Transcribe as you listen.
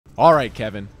All right,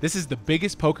 Kevin, this is the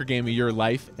biggest poker game of your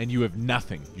life, and you have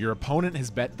nothing. Your opponent has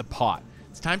bet the pot.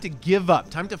 It's time to give up.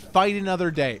 Time to fight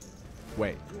another day.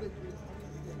 Wait,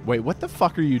 what the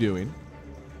fuck are you doing?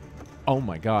 Oh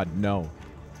my God, no.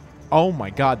 Oh my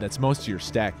God, that's most of your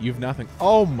stack. You have nothing.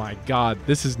 Oh my God,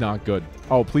 this is not good.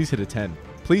 Oh, please hit a 10.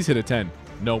 Please hit a 10.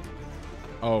 Nope.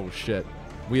 Oh shit.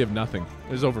 We have nothing.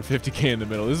 There's over 50K in the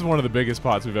middle. This is one of the biggest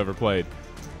pots we've ever played.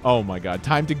 Oh my God,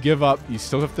 time to give up. You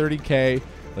still have 30K.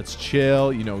 Let's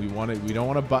chill. You know, we don't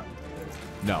want to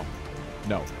No,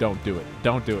 don't do it.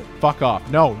 Don't do it. Fuck off.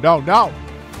 No.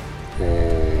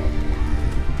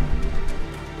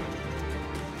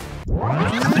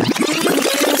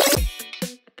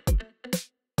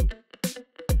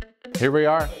 Here we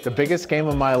are, the biggest game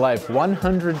of my life,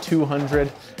 100,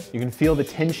 200. You can feel the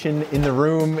tension in the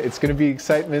room. It's gonna be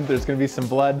excitement. There's gonna be some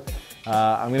blood.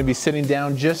 I'm gonna be sitting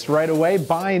down just right away,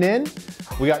 buying in.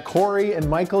 We got Corey and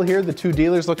Michael here, the two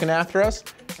dealers looking after us.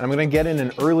 And I'm gonna get in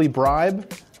an early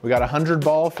bribe. We got 100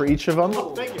 ball for each of them.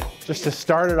 Oh, thank you. Just to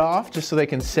start it off, just so they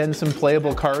can send some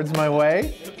playable cards my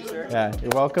way. Thank you, sir. Yeah,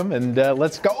 you're welcome. And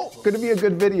let's go. Gonna be a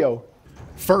good video.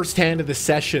 First hand of the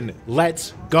session,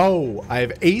 let's go. I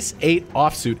have ace-8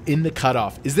 offsuit in the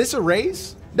cutoff. Is this a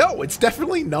raise? No, it's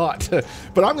definitely not,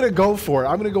 but I'm gonna go for it.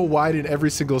 I'm gonna go wide in every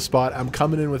single spot. I'm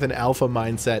coming in with an alpha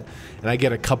mindset, and I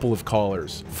get a couple of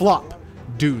callers. Flop,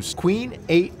 deuce, queen,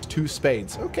 8, 2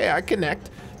 spades. Okay, I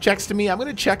connect. Checks to me. I'm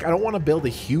gonna check. I don't wanna build a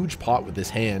huge pot with this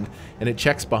hand, and it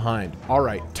checks behind. All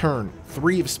right, turn,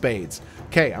 3 of spades.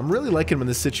 Okay, I'm really liking him in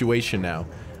this situation now.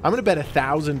 I'm gonna bet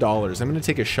 $1,000. I'm gonna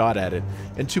take a shot at it.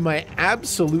 And to my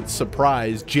absolute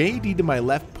surprise, JD to my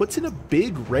left puts in a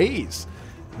big raise.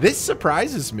 This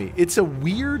surprises me. It's a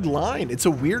weird line. It's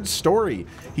a weird story.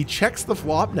 He checks the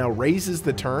flop, now raises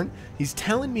the turn. He's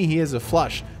telling me he has a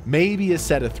flush, maybe a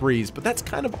set of 3s, but that's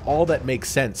kind of all that makes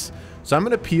sense. So I'm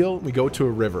gonna peel, we go to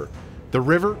a river. The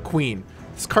river, queen.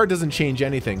 This card doesn't change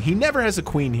anything. He never has a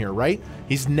queen here, right?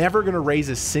 He's never gonna raise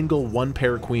a single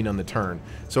 1-pair queen on the turn.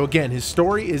 So again, his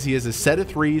story is he has a set of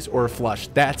 3s or a flush.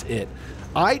 That's it.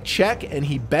 I check and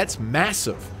he bets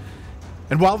massive.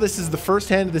 And while this is the first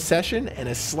hand of the session and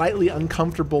a slightly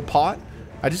uncomfortable pot,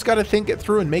 I just got to think it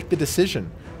through and make the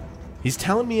decision. He's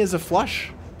telling me as a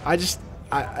flush.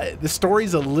 The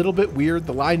story's a little bit weird.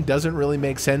 The line doesn't really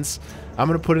make sense. I'm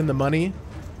going to put in the money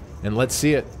and let's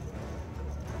see it.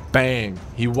 Bang.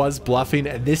 He was bluffing,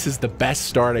 and this is the best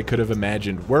start I could have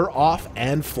imagined. We're off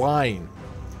and flying.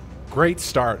 Great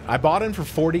start. I bought in for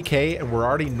 40K and we're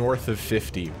already north of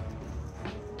 50.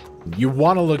 You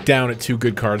want to look down at 2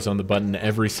 good cards on the button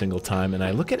every single time, and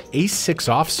I look at ace-6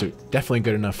 offsuit. Definitely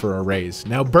good enough for a raise.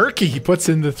 Now Berkey, he puts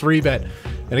in the 3-bet.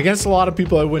 And against a lot of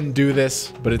people, I wouldn't do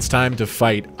this, but it's time to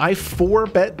fight. I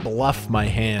 4-bet bluff my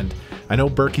hand. I know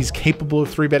Berkey's capable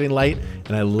of 3-betting light,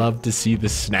 and I love to see the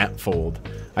snap fold.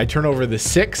 I turn over the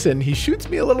 6, and he shoots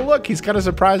me a little look. He's kind of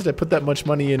surprised I put that much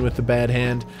money in with the bad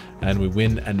hand, and we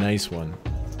win a nice one.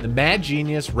 The Mad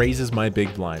Genius raises my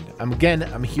big blind. I'm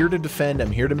here to defend. I'm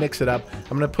here to mix it up.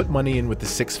 I'm going to put money in with the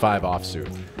 6-5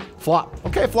 offsuit. Flop.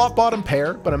 Okay, flop bottom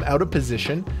pair, but I'm out of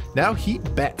position. Now he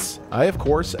bets. I, of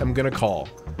course, am going to call.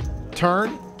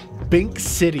 Turn. Bink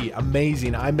City.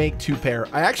 Amazing. I make 2 pair.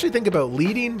 I actually think about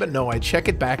leading, but no, I check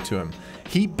it back to him.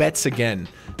 He bets again.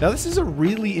 Now, this is a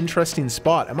really interesting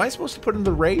spot. Am I supposed to put in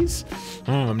the raise?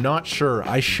 I'm not sure.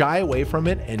 I shy away from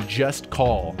it and just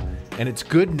call. And it's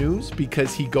good news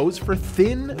because he goes for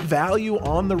thin value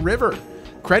on the river.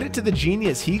 Credit to the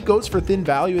genius. He goes for thin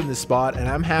value in this spot, and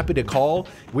I'm happy to call.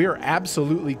 We are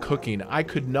absolutely cooking. I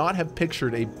could not have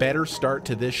pictured a better start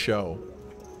to this show.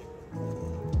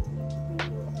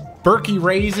 Berkey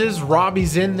raises,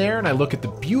 Robbie's in there, and I look at the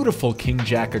beautiful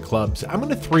King-Jack of clubs. I'm going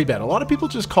to 3-bet. A lot of people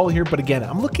just call here, but again,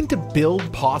 I'm looking to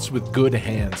build pots with good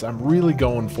hands. I'm really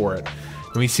going for it.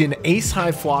 And we see an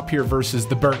ace-high flop here versus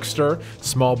the Berkster.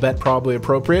 Small bet, probably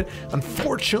appropriate.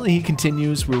 Unfortunately, he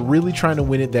continues. We're really trying to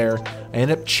win it there. I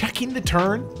end up checking the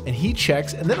turn, and he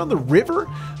checks. And then on the river,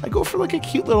 I go for like a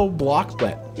cute little block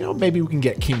bet. You know, maybe we can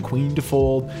get king-queen to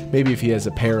fold. Maybe if he has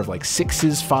a pair of like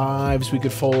 6s, 5s, we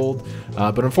could fold.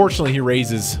 But unfortunately, he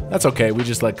raises. That's okay. We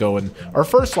just let go. And our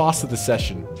first loss of the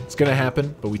session. It's going to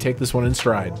happen, but we take this one in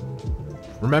stride.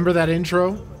 Remember that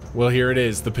intro? Well, here it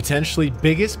is, the potentially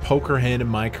biggest poker hand in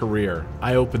my career.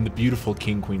 I open the beautiful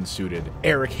king-queen suited.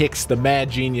 Eric Hicks, the Mad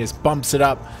Genius, bumps it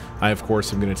up. I, of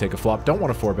course, am going to take a flop. Don't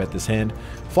want to 4-bet this hand.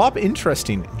 Flop,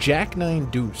 interesting. Jack-9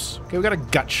 deuce. Okay, we got a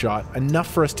gut shot. Enough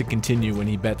for us to continue when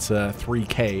he bets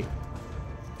 3K.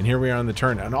 And here we are on the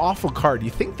turn. An awful card. You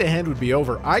think the hand would be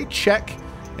over. I check,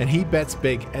 and he bets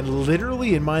big. And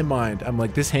literally in my mind, I'm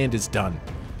like, this hand is done.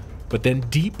 But then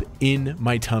deep in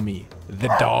my tummy,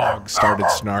 the dog started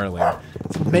snarling.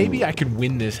 Maybe I can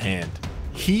win this hand.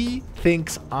 He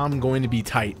thinks I'm going to be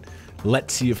tight.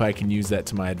 Let's see if I can use that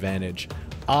to my advantage.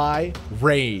 I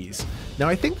raise. Now,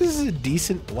 I think this is a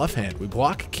decent bluff hand. We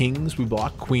block kings, we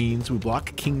block queens, we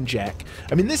block king jack.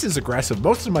 I mean, this is aggressive.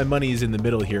 Most of my money is in the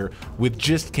middle here with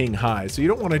just king high, so you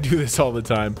don't want to do this all the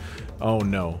time. Oh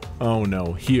no, oh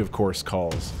no. He, of course,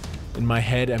 calls. In my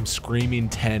head, I'm screaming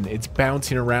 10. It's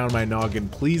bouncing around my noggin.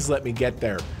 Please let me get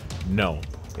there. No,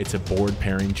 it's a board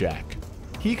pairing jack.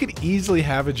 He could easily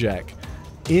have a jack.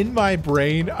 In my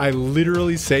brain, I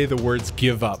literally say the words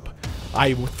give up.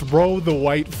 I throw the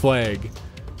white flag,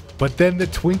 but then the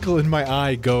twinkle in my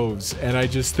eye goes, and I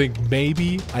just think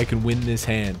maybe I can win this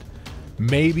hand.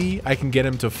 Maybe I can get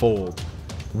him to fold.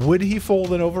 Would he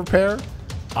fold an overpair?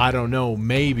 I don't know,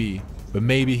 maybe, but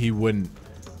maybe he wouldn't.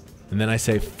 And then I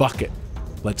say, fuck it,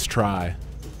 let's try.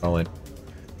 All in.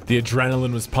 The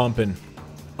adrenaline was pumping.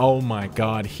 Oh my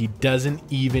God, he doesn't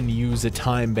even use a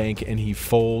time bank and he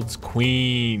folds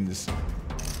queens.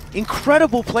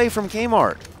 Incredible play from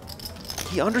Kmart.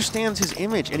 He understands his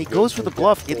image and he goes for the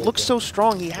bluff. It looks so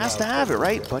strong, he has to have it,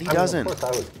 right? But he doesn't.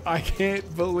 I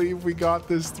can't believe we got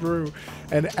this through.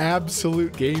 An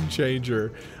absolute game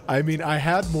changer. I mean, I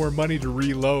had more money to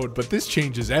reload, but this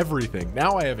changes everything.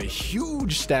 Now I have a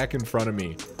huge stack in front of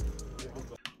me.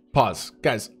 Pause.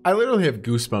 Guys, I literally have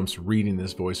goosebumps reading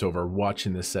this voiceover,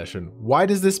 watching this session. Why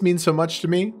does this mean so much to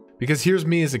me? Because here's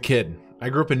me as a kid. I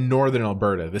grew up in northern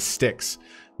Alberta, the sticks.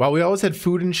 While we always had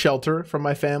food and shelter from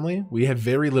my family, we had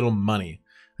very little money.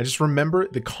 I just remember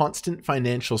the constant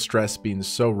financial stress being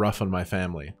so rough on my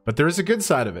family. But there is a good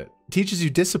side of it. It teaches you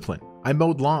discipline. I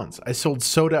mowed lawns. I sold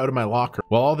soda out of my locker.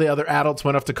 While all the other adults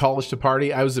went off to college to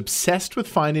party, I was obsessed with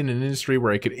finding an industry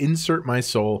where I could insert my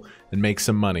soul and make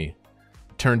some money.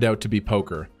 It turned out to be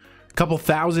poker. A couple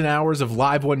thousand hours of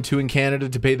live 1-2 in Canada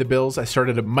to pay the bills. I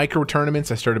started at micro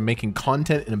tournaments. I started making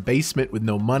content in a basement with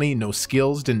no money, no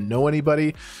skills, didn't know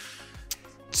anybody.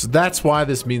 So that's why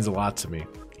this means a lot to me.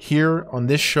 Here on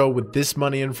this show with this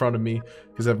money in front of me,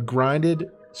 because I've grinded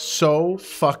so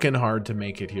fucking hard to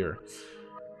make it here.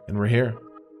 And we're here.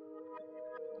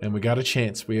 And we got a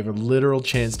chance. We have a literal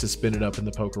chance to spin it up in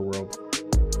the poker world.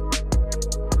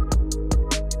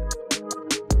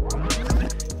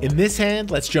 In this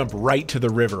hand, let's jump right to the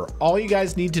river. All you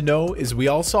guys need to know is we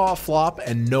all saw a flop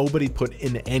and nobody put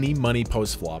in any money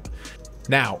post-flop.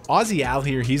 Now, Aussie Al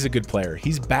here, he's a good player.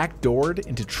 He's backdoored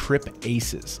into trip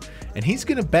aces. And he's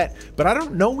gonna bet, but I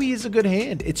don't know he is a good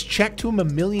hand. It's checked to him a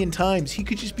million times. He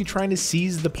could just be trying to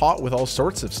seize the pot with all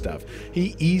sorts of stuff.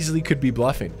 He easily could be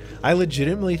bluffing. I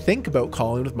legitimately think about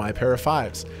calling with my pair of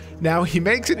fives. Now, he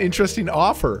makes an interesting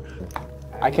offer.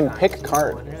 I can pick a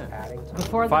card.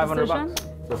 Before the decision?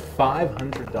 For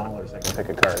 $500, I can pick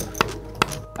a card.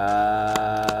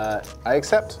 I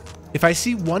accept. If I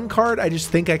see one card, I just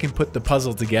think I can put the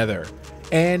puzzle together.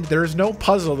 And there's no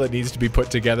puzzle that needs to be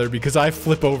put together because I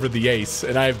flip over the ace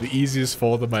and I have the easiest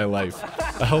fold of my life.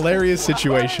 A hilarious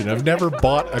situation. I've never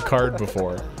bought a card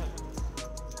before.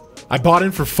 I bought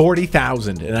in for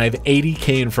 40,000 and I have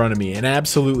 80K in front of me. An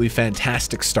absolutely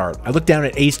fantastic start. I look down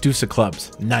at ace deuce of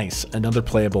clubs. Nice, another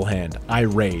playable hand. I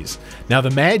raise. Now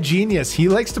the mad genius, he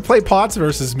likes to play pots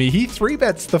versus me. He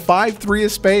 3-bets the 5-3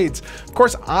 of spades. Of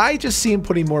course, I just see him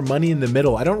putting more money in the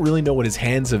middle. I don't really know what his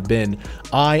hands have been.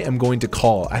 I am going to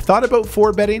call. I thought about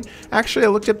 4-betting. Actually, I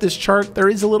looked up this chart. There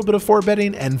is a little bit of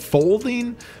 4-betting and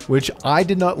folding, which I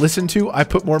did not listen to. I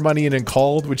put more money in and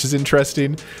called, which is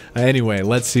interesting. Anyway,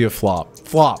 let's see a flop.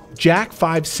 Flop. Jack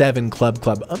 5-7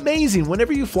 club. Amazing.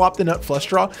 Whenever you flop the nut flush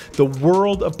draw, the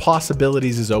world of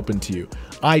possibilities is open to you.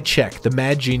 I check. The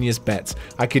mad genius bets.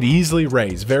 I could easily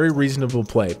raise. Very reasonable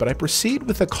play, but I proceed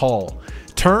with a call.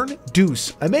 Turn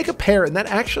deuce. I make a pair, and that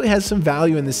actually has some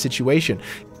value in this situation.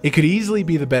 It could easily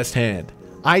be the best hand.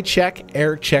 I check.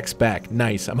 Eric checks back.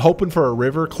 Nice. I'm hoping for a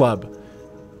river club.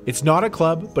 It's not a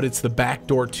club, but it's the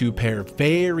backdoor 2 pair.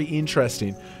 Very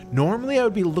interesting. Normally I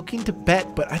would be looking to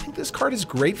bet, but I think this card is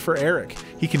great for Eric.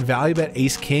 He can value bet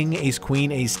ace king, ace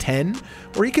queen, ace 10,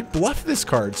 or he could bluff this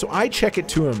card. So I check it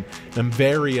to him. I'm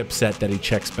very upset that he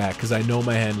checks back because I know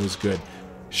my hand was good.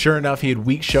 Sure enough, he had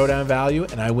weak showdown value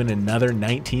and I win another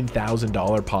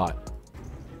 $19,000 pot.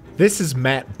 This is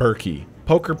Matt Berkey.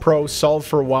 Poker pro, solve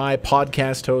for why,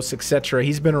 podcast host, etc.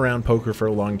 He's been around poker for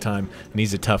a long time, and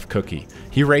he's a tough cookie.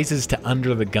 He raises to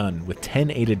under the gun with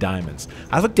 10-8 of diamonds.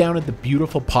 I look down at the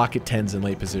beautiful pocket 10s in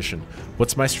late position.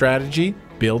 What's my strategy?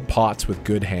 Build pots with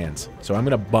good hands. So I'm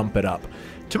going to bump it up.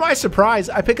 To my surprise,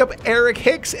 I pick up Eric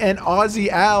Hicks and Aussie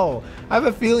Al. I have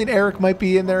a feeling Eric might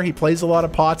be in there. He plays a lot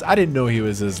of pots. I didn't know he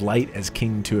was as light as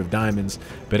King 2 of Diamonds.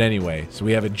 But anyway, so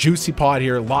we have a juicy pot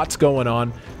here. Lots going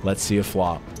on. Let's see a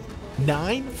flop.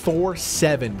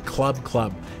 9-4-7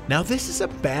 club. Now this is a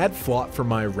bad flop for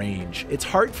my range. It's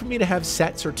hard for me to have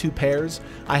sets or 2 pairs.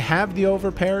 I have the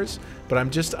over pairs, but I'm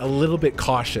just a little bit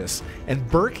cautious. And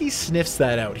Berkey sniffs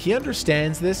that out. He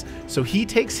understands this, so he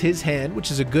takes his hand, which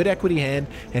is a good equity hand,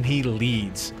 and he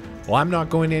leads. Well, I'm not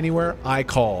going anywhere. I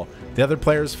call. The other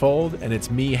players fold, and it's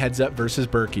me heads up versus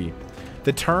Berkey.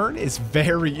 The turn is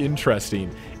very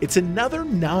interesting. It's another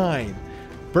 9.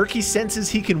 Berkey senses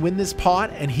he can win this pot,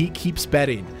 and he keeps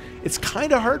betting. It's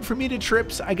kind of hard for me to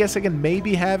trips. I guess I can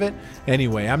maybe have it.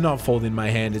 Anyway, I'm not folding my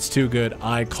hand. It's too good.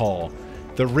 I call.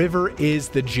 The river is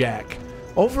the jack.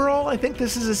 Overall, I think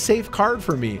this is a safe card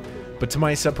for me. But to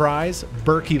my surprise,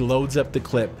 Berkey loads up the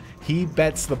clip. He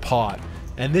bets the pot.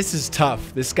 And this is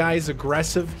tough. This guy is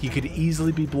aggressive. He could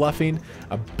easily be bluffing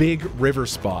a big river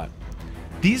spot.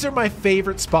 These are my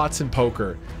favorite spots in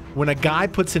poker. When a guy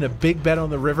puts in a big bet on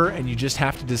the river and you just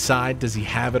have to decide, does he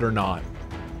have it or not?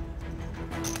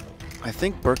 I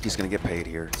think Berkey's going to get paid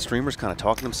here. The streamer's kind of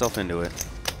talking himself into it.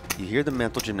 You hear the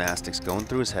mental gymnastics going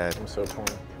through his head. I'm so torn.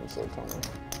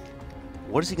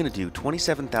 What is he going to do?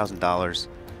 $27,000.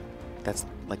 That's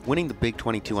like winning the big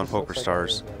 22 on Poker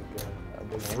Stars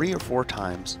 3 or 4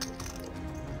 times.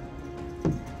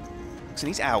 And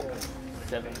he's out.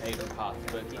 7-8 of pots,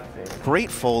 Berkey.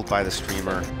 Great fold by the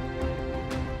streamer.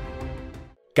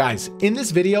 Guys, in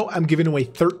this video, I'm giving away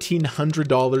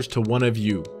 $1,300 to one of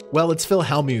you. Well, it's Phil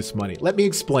Hellmuth's money. Let me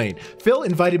explain. Phil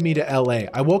invited me to LA.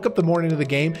 I woke up the morning of the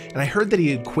game and I heard that he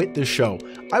had quit the show.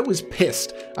 I was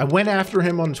pissed. I went after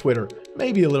him on Twitter.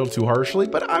 Maybe a little too harshly,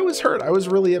 but I was hurt. I was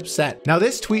really upset. Now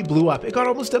this tweet blew up. It got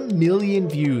almost 1 million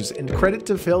views, and credit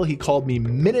to Phil, he called me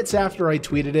minutes after I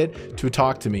tweeted it to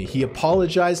talk to me. He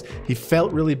apologized. He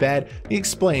felt really bad. He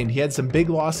explained he had some big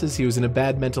losses. He was in a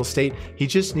bad mental state. He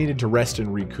just needed to rest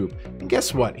and recoup. And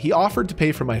guess what? He offered to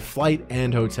pay for my flight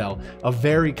and hotel. A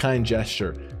very kind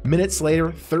gesture. Minutes later,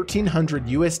 1,300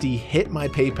 USD hit my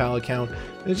PayPal account.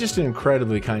 It's just an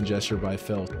incredibly kind gesture by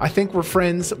Phil. I think we're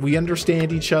friends, we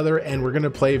understand each other, and we're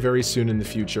gonna play very soon in the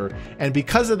future. And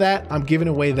because of that, I'm giving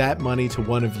away that money to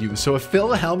one of you. So a Phil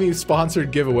Hellmuth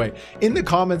sponsored giveaway. In the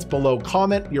comments below,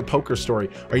 comment your poker story.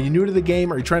 Are you new to the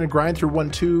game? Are you trying to grind through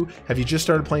 1-2? Have you just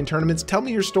started playing tournaments? Tell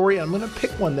me your story. I'm gonna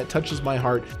pick one that touches my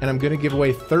heart, and I'm gonna give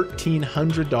away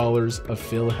 $1,300 of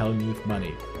Phil Hellmuth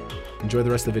money. Enjoy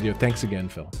the rest of the video. Thanks again,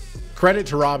 Phil. Credit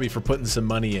to Robbie for putting some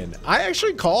money in. I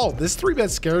actually called. This 3-bet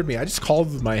scared me. I just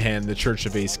called with my hand the Church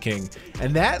of Ace King.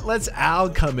 And that lets Al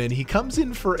come in. He comes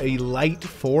in for a light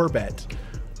 4-bet.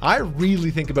 I really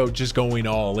think about just going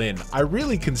all in. I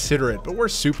really consider it, but we're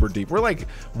super deep. We're like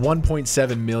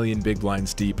 1.7 million big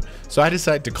blinds deep. So I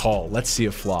decided to call. Let's see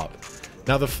a flop.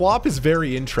 Now the flop is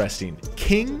very interesting.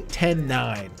 King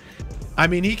 10-9. I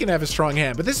mean, he can have a strong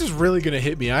hand, but this is really going to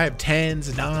hit me. I have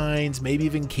 10s, 9s, maybe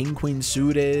even king, queen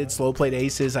suited, slow played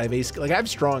aces. I have ace, like I have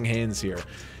strong hands here.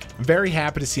 I'm very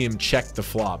happy to see him check the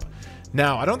flop.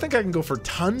 Now, I don't think I can go for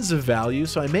tons of value,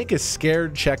 so I make a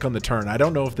scared check on the turn. I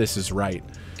don't know if this is right.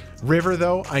 River,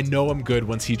 though, I know I'm good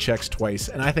once he checks twice,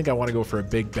 and I think I want to go for a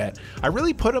big bet. I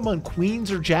really put him on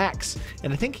queens or jacks,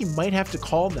 and I think he might have to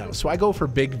call now, so I go for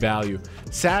big value.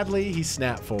 Sadly, he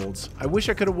snap folds. I wish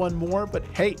I could have won more, but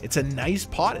hey, it's a nice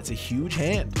pot. It's a huge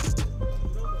hand.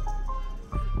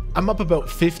 I'm up about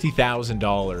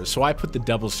 $50,000, so I put the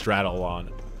double straddle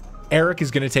on. Eric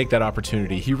is going to take that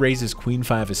opportunity. He raises queen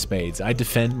 5 of spades. I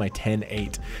defend my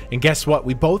 10-8. And guess what?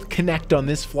 We both connect on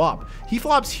this flop. He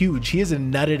flops huge. He has a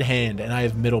nutted hand, and I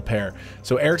have middle pair.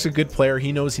 So Eric's a good player.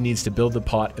 He knows he needs to build the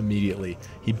pot immediately.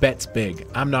 He bets big.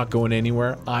 I'm not going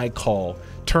anywhere. I call.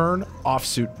 Turn,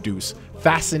 offsuit, deuce.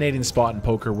 Fascinating spot in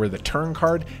poker where the turn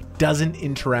card doesn't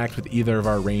interact with either of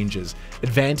our ranges.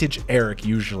 Advantage Eric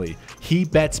usually. He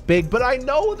bets big, but I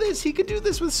know this. He could do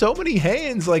this with so many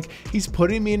hands. Like, he's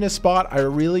putting me in a spot. I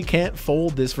really can't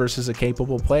fold this versus a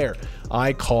capable player.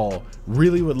 I call.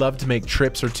 Really would love to make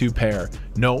trips or 2 pair.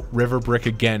 No, river brick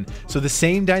again. So the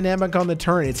same dynamic on the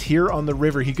turn. It's here on the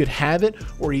river. He could have it,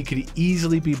 or he could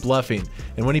easily be bluffing.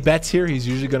 And when he bets here, he's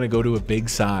usually going to go to a big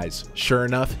size. Sure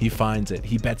enough, he finds it.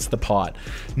 He bets the pot.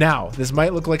 Now, this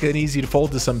might look like an easy to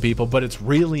fold to some people, but it's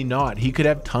really not. He could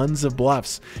have tons of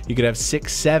bluffs. He could have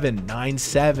 6-7,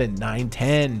 9-7,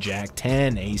 9-10, Jack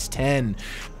 10, Ace 10.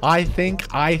 I think,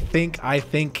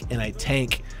 and I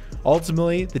tank.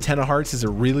 Ultimately, the 10 of hearts is a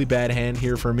really bad hand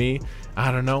here for me.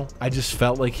 I don't know. I just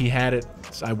felt like he had it.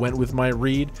 So I went with my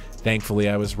read. Thankfully,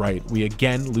 I was right. We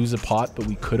again lose a pot, but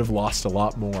we could have lost a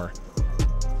lot more.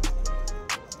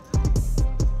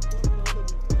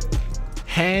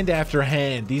 Hand after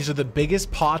hand. These are the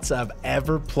biggest pots I've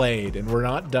ever played, and we're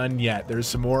not done yet. There's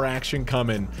some more action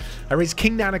coming. I raise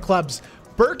king down of clubs.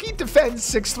 Berkey defends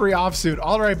 6-3 offsuit.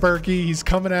 All right, Berkey, he's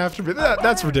coming after me.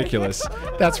 That's ridiculous.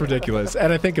 That's ridiculous.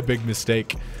 And I think a big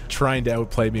mistake trying to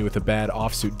outplay me with a bad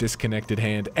offsuit disconnected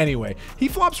hand. Anyway, he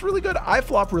flops really good. I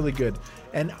flop really good.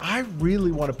 And I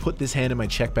really want to put this hand in my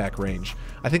check back range.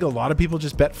 I think a lot of people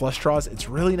just bet flush draws. It's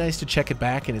really nice to check it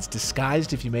back, and it's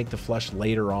disguised if you make the flush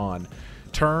later on.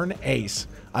 Turn ace.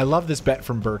 I love this bet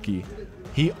from Berkey.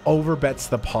 He overbets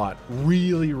the pot,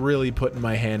 really putting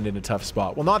my hand in a tough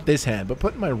spot. Well, not this hand, but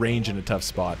putting my range in a tough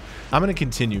spot. I'm going to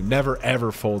continue, never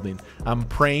ever folding. I'm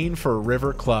praying for a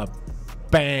river club.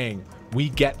 Bang, we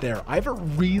get there. I have a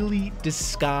really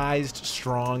disguised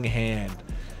strong hand.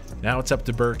 Now it's up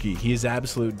to Berkey. He is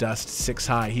absolute dust 6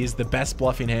 high. He is the best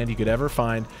bluffing hand he could ever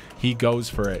find. He goes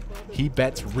for it. He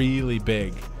bets really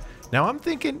big. Now I'm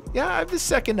thinking, yeah, I have the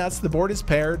second nuts. The board is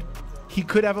paired. He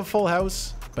could have a full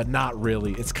house, but not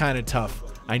really. It's kind of tough.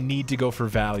 I need to go for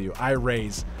value. I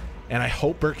raise, and I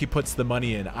hope Berkey puts the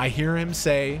money in. I hear him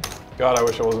say, God, I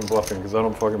wish I wasn't bluffing because I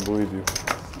don't fucking believe you.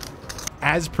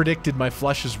 As predicted, my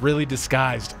flush is really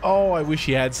disguised. Oh, I wish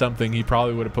he had something. He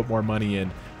probably would have put more money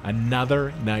in.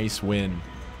 Another nice win.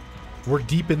 We're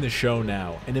deep in the show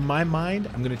now, and in my mind,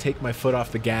 I'm going to take my foot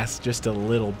off the gas just a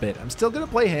little bit. I'm still going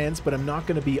to play hands, but I'm not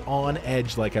going to be on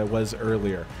edge like I was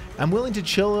earlier. I'm willing to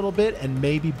chill a little bit and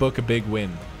maybe book a big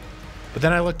win. But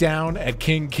then I look down at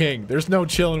king. There's no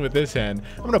chilling with this hand.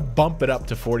 I'm going to bump it up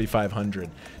to 4,500.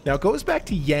 Now it goes back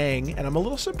to Yang, and I'm a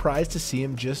little surprised to see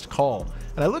him just call.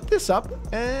 And I looked this up,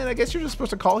 and I guess you're just supposed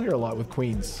to call here a lot with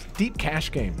queens. Deep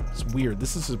cash game. It's weird.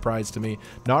 This is a surprise to me.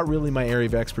 Not really my area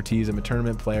of expertise. I'm a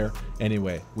tournament player.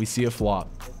 Anyway, we see a flop.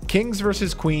 Kings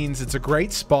versus queens. It's a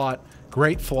great spot.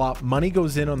 Great flop. Money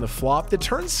goes in on the flop. The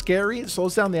turn's scary. It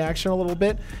slows down the action a little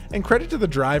bit. And credit to the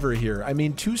driver here. I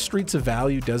mean, 2 streets of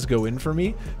value does go in for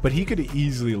me, but he could have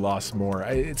easily lost more.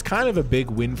 It's kind of a big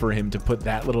win for him to put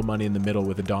that little money in the middle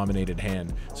with a dominated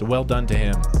hand. So well done to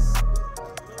him.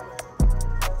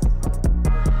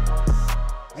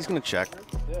 He's going to check.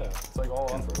 Yeah, it's like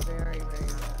all off.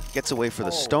 Gets away for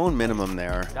the stone minimum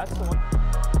there. That's the one.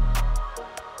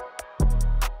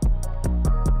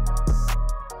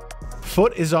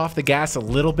 Foot is off the gas a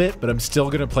little bit, but I'm still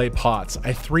going to play pots.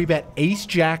 I 3-bet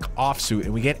ace-jack offsuit,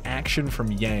 and we get action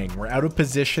from Yang. We're out of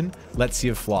position. Let's see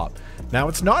a flop. Now,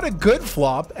 it's not a good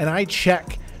flop, and I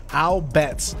check. Al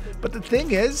bets. But the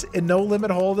thing is, in no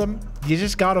limit hold'em, you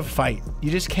just got to fight. You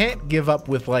just can't give up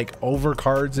with, like,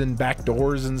 overcards and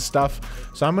backdoors and stuff.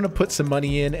 So I'm going to put some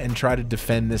money in and try to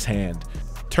defend this hand.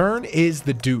 Turn is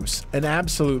the deuce, an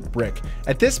absolute brick.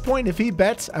 At this point, if he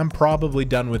bets, I'm probably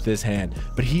done with this hand.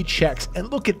 But he checks,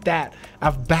 and look at that.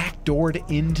 I've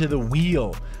backdoored into the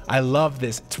wheel. I love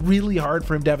this. It's really hard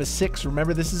for him to have a 6.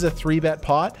 Remember, this is a 3-bet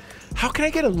pot. How can I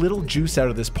get a little juice out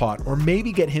of this pot, or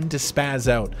maybe get him to spaz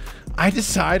out? I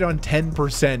decide on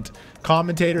 10%.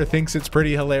 Commentator thinks it's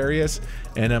pretty hilarious,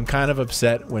 and I'm kind of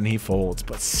upset when he folds.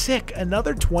 But sick,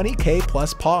 another 20K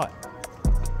plus pot.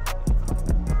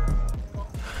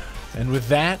 And with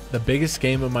that, the biggest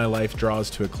game of my life draws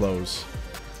to a close.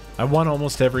 I won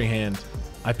almost every hand.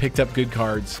 I picked up good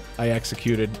cards. I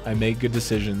executed. I made good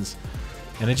decisions.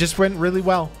 And it just went really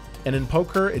well. And in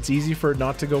poker, it's easy for it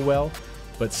not to go well.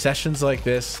 But sessions like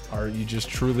this you just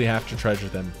truly have to treasure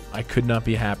them. I could not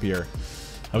be happier.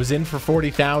 I was in for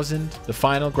 40,000. The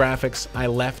final graphics, I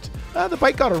left. The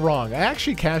bike got it wrong. I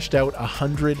actually cashed out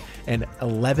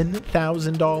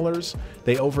 $111,000.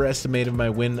 They overestimated my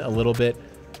win a little bit.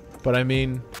 But I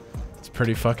mean, it's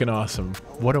pretty fucking awesome.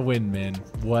 What a win, man.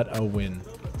 What a win.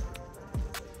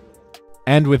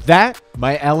 And with that,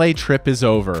 my LA trip is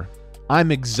over.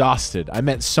 I'm exhausted. I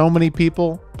met so many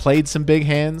people, played some big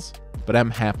hands, but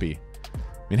I'm happy. I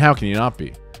mean, how can you not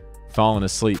be? Falling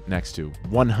asleep next to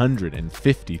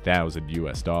 150,000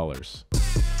 US dollars.